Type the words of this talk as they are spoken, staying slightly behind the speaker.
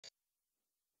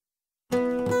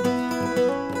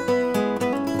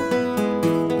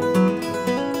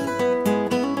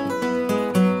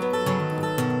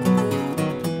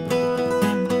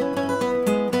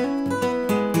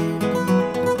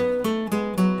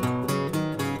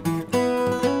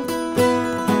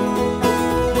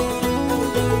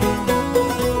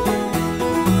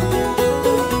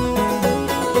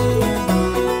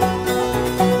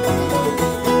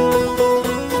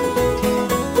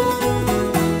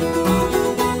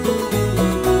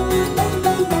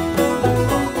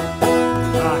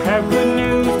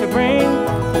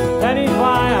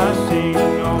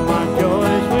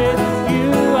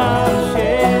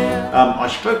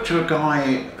spoke to a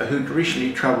guy who'd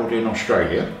recently travelled in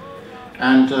Australia,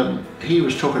 and he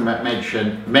was talking about men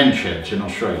sheds in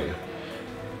Australia.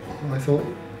 I thought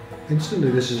instantly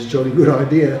this is a jolly good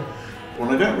idea.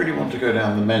 Well, I don't really want to go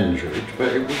down the men's route,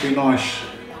 but it would be nice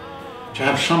to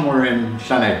have somewhere in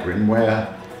St Egryn where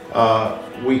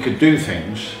we could do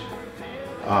things,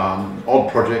 odd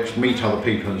projects, meet other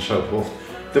people and so forth,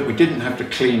 that we didn't have to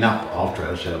clean up after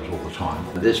ourselves all the time.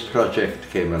 This project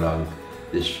came along,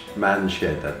 this man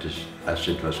shed, as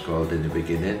it was called in the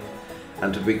beginning,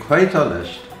 and to be quite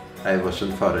honest, I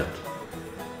wasn't for it.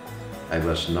 I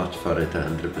was not for it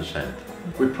 100%.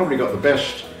 We've probably got the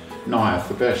best Nath,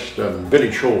 the best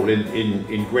village hall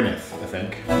in Gwynedd, I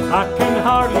think. I can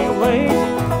hardly wait,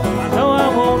 I know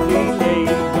I won't be late.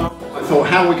 I thought,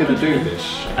 how are we going to do this?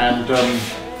 And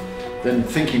then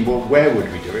thinking, well, where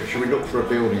would we do it? Should we look for a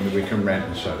building that we can rent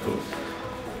and so forth?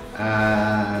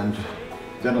 And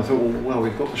then I thought, well,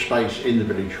 we've got the space in the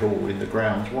village hall, in the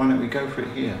grounds, why don't we go for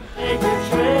it here? Take a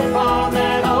trip on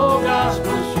that old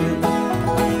gospel ship,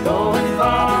 going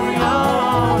far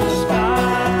beyond the sky.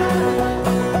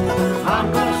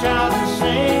 I'm gonna shout and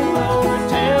sing over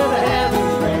till the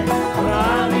heavens ring when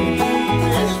I leave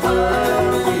this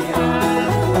world behind.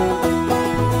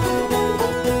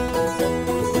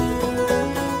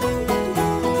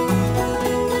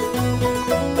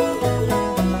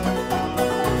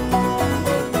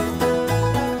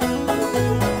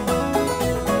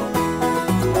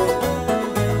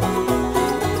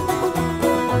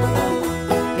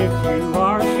 If you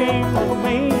are ashamed of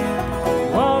me, you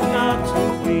ought not to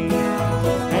be,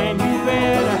 and you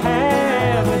better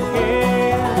have it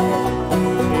here.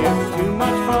 If too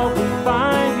much fault we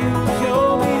find, you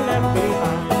shall be left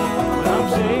behind, but I'm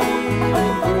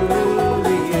sailing through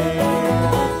the air.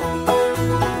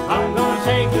 I'm gonna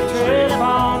take a trip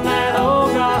on that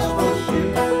old gospel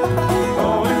ship,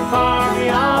 going far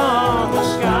beyond the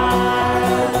sky.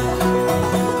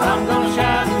 I'm gonna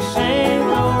shout and sing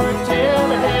glory till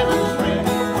the heavens ring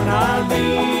when I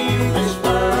leave this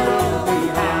world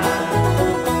behind.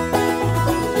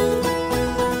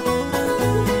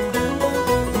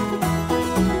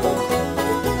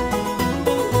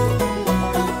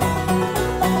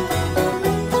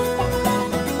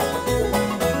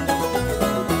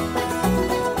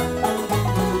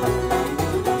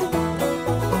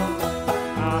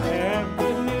 I have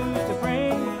good news to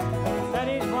bring, that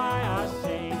is why I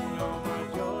sing. All my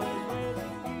joys with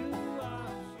you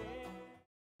I share.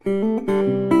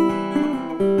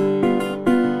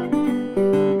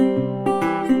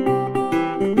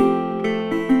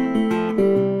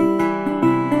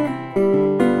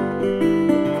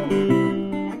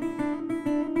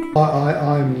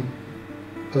 I'm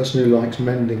a person who likes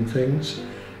mending things,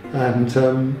 and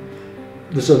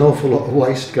there's an awful lot of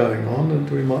waste going on, and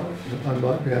I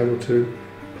might be able to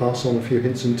pass on a few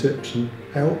hints and tips and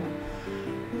help,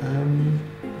 and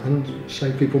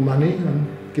save people money and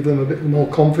give them a bit more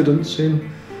confidence in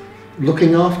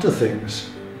looking after things.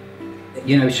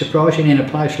 You know, it's surprising in a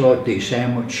place like this how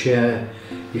much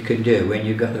you can do when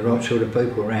you've got the right sort of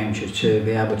people around you to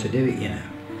be able to do it, you know.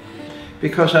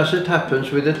 Because as it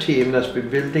happens with the team that's been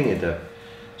building it up,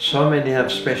 so many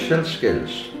have special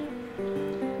skills,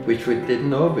 which we didn't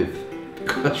know with.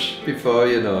 Because before,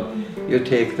 you know, you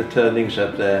take the turnings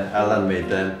up there, Alan made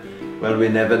them, well, we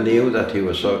never knew that he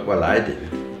was so, well, I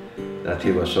didn't, that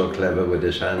he was so clever with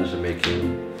his hands and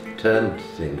making turned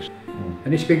things.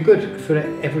 And it's been good for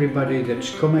everybody that's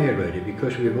come here really,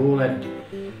 because we've all had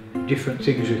different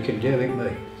things we can do, haven't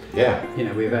we? Yeah. You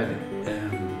know, we've had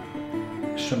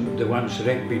the ones that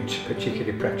haven't been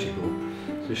particularly practical,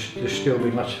 there's still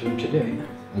been lots of them to do.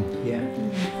 Yeah.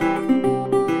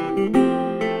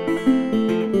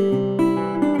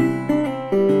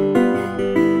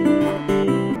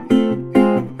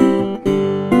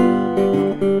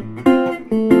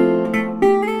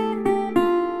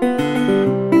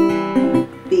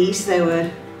 There were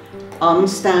on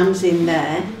stands in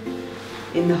there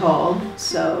in the hall,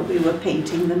 so we were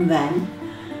painting them then.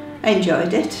 I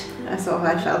enjoyed it. I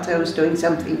felt I was doing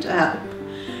something to help.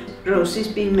 Rosie's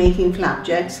been making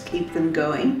flapjacks, keep them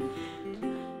going.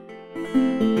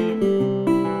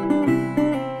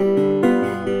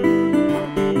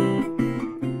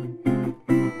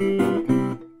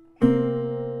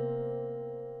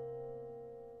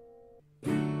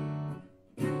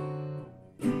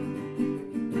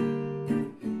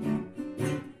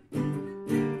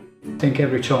 I think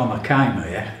every time I came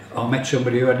here, I met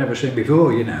somebody who I'd never seen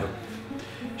before, you know.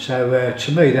 So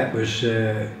to me that was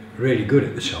really good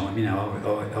at the time, you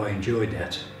know, I enjoyed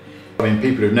that. I mean,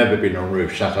 people who've never been on a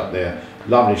roof sat up there,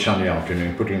 lovely sunny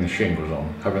afternoon, putting the shingles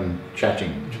on,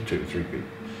 chatting to 2 or 3 people.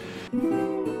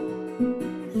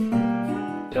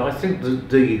 I think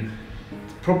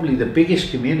probably the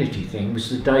biggest community thing was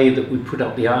the day that we put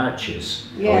up the arches.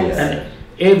 Yes. And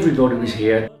everybody was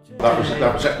here. That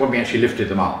was when we actually lifted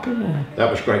them up. Yeah. That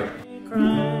was great.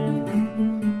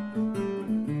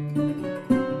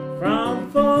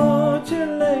 From Fort to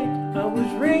Lake, I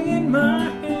was wringing my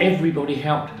hand. Everybody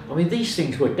helped. I mean, these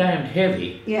things were damned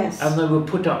heavy. Yes. And they were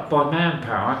put up by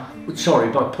manpower. Sorry,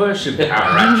 by person power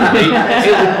actually.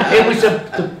 it was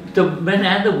the men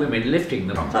and the women lifting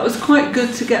them. That was quite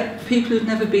good to get people who'd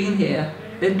never been here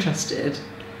interested.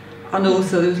 And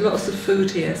also there was lots of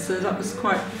food here, so that was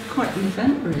quite an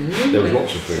event really. There was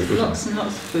lots of food, wasn't Lots and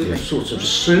lots of food. All sorts of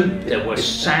soup, there were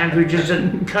sandwiches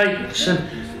and cakes, and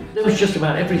there was just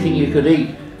about everything you could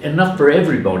eat. Enough for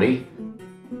everybody.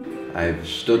 I've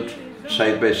stood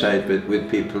side by side with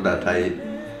people that I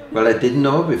didn't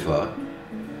know before.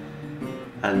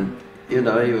 And you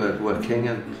know, you were working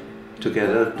and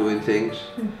together doing things,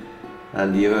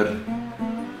 and your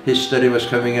history was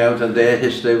coming out and their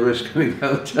history was coming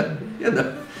out, you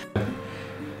know.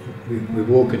 We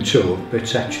walk and talk,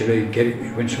 but actually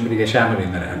when somebody gets hammer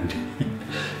in their hand,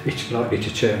 it's likely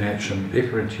to turn out something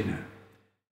different, you know.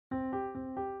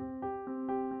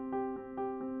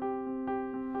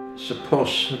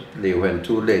 Supposedly when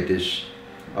two ladies,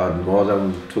 or more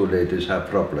than two ladies, have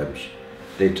problems,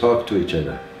 they talk to each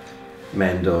other.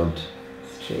 Men don't.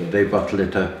 They bottle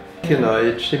it up. You know,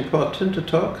 it's important to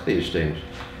talk these things.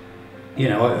 You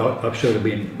know, I've sort of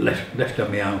been left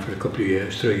on my own for a couple of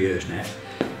years, 3 years now.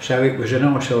 So it was a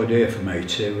nice idea for me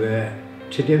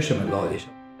to do something like this.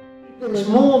 It's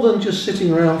more than just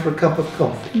sitting around for a cup of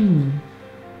coffee.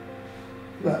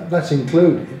 That's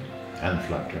included. And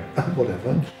flat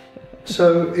Whatever.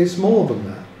 So it's more than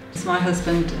that. My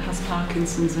husband has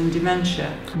Parkinson's and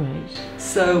dementia. Right.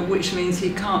 So, which means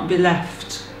he can't be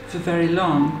left for very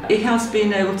long. He has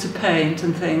been able to paint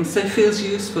and things, so it feels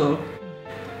useful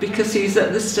because he's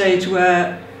at the stage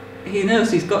where he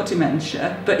knows he's got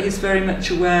dementia, but he's very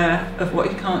much aware of what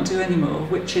he can't do anymore,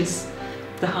 which is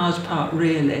the hard part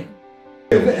really.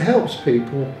 If it helps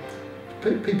people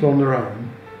on their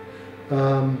own,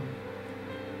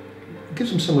 it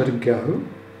gives them somewhere to go,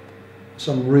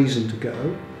 some reason to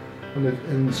go,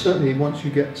 and certainly once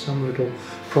you get some little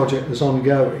project that's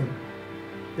ongoing,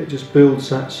 it just builds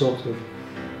that sort of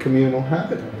communal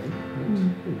habit, I think.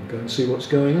 We'll go and see what's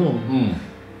going on.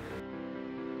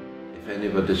 If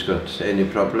anybody's got any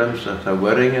problems that are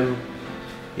worrying them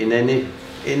in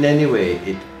any way,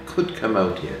 it could come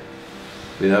out here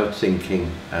without thinking,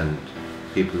 and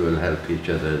people will help each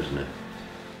other, isn't it?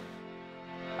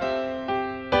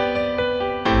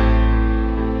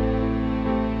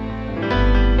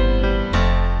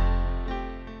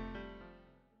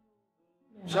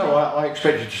 So I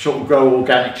expected to sort of grow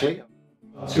organically.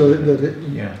 So that it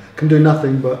can do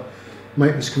nothing but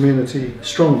make this community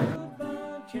stronger.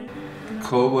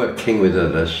 Co-working with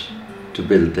others to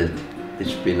build it,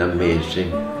 it's been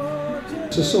amazing.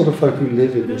 The sort of folk who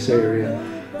live in this area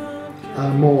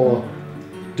are more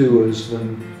doers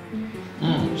than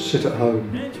sit at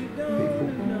home people.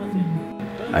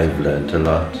 I've learned a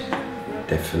lot,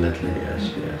 definitely, yes.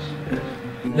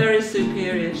 Very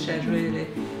superior shed really.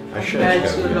 A Compared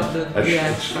shed, to a lot of, a shed.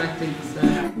 yes, I think so.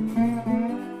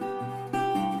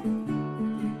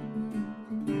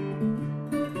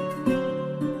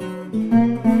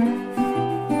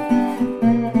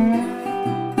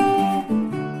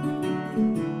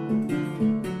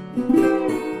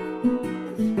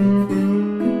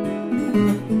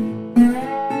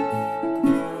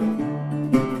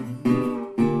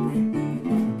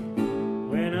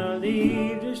 When I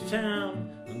leave this town,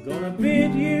 I'm gonna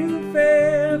bid you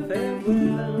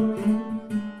farewell.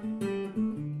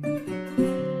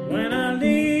 When I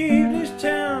leave this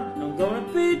town, I'm gonna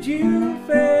bid you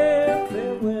farewell.